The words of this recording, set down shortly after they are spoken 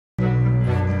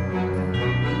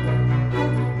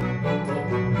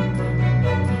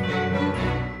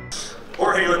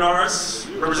Linares,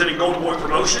 representing Golden Boy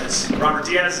Promotions. Robert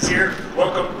Diaz is here.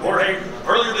 Welcome, Jorge.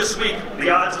 Earlier this week, the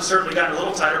odds have certainly gotten a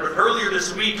little tighter, but earlier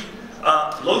this week,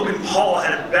 Logan Paul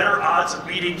had better odds of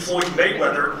beating Floyd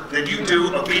Mayweather than you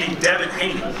do of beating Devin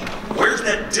Haney. Where's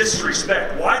that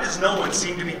disrespect? Why does no one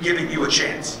seem to be giving you a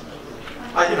chance?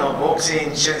 You know, boxing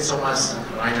changed so much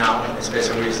right now,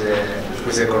 especially with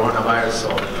the coronavirus. So,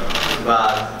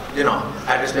 but you know,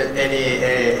 I respect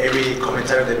every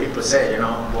commentary that people say. You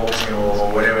know, boxing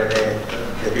or whatever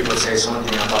the people say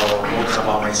something about boxing,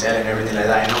 about myself and everything like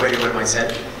that. I know very well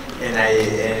myself, and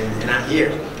I'm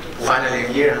here. Finally,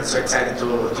 I'm here. I'm so excited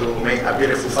to make a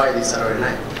beautiful fight this Saturday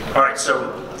night. All right,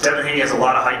 so Devin Haney has a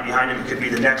lot of hype behind him. It could be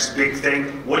the next big thing.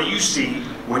 What do you see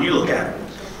when you look at him?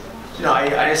 You know,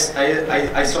 I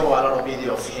saw a lot of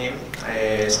video of him,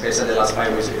 especially the last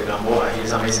fight with Gamboa.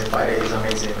 He's an amazing fighter, he's an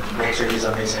amazing boxer, he's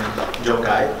an amazing joke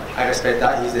guy. I respect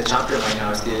that. He's the champion right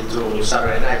now still to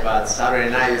Saturday night, but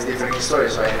Saturday night is different story.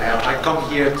 So I come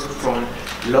here from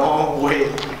long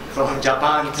way from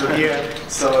Japan to here,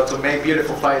 so to make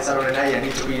beautiful fights Saturday night, I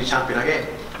need to be the champion again.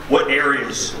 What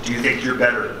areas do you think you're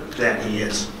better than he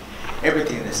is?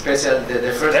 Everything, especially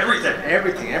the first... Everything?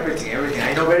 Everything.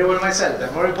 I know very well myself.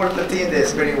 The more important thing is the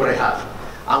experience what I have.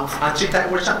 I'm three-time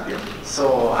world champion.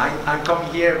 So I'm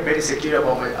coming here very secure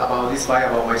about this fight,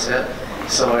 about myself.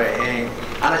 So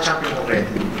I'm a champion already.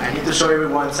 I need to show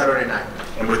everyone Saturday night.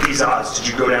 And with these odds, did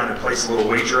you go down and place a little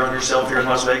wager on yourself here in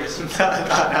Las Vegas? No.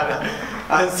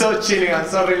 I'm so chilling, I'm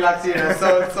so relaxed here,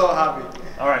 I'm so happy.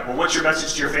 All right, well, what's your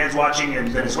message to your fans watching in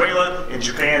Venezuela, in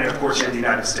Japan, and of course in the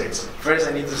United States? First,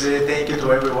 I need to say thank you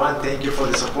to everyone. Thank you for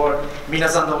the support. 皆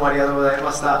さんどうもありがとうござい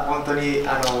ました。本当に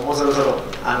もうそろそろ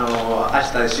明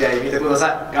日試合見てくだ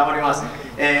さい。頑張ります。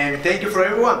And thank you for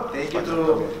everyone. Thank you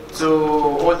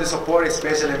to all the support,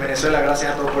 especially en Venezuela.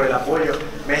 Gracias a todos por el apoyo.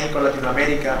 México,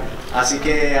 Latinoamérica. Así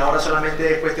que ahora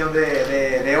solamente es cuestión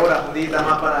de horas, un día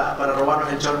más para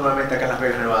robarnos el show nuevamente acá en Las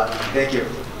Vegas, Nevada. Thank you.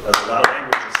 That's a lot of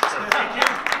languages. So thank you.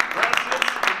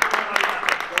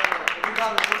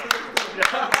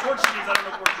 Portuguese, I don't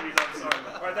know Portuguese, I'm sorry.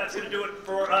 All right, that's going to do it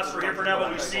for us. We're here for now,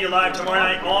 but we see you live tomorrow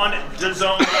night on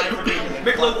DAZN live from the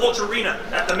Michelob Ultra Arena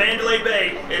at the Mandalay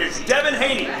Bay. It is Devin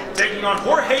Haney taking on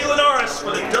Jorge Linares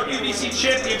for the WBC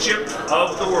Championship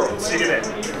of the World. See you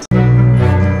then.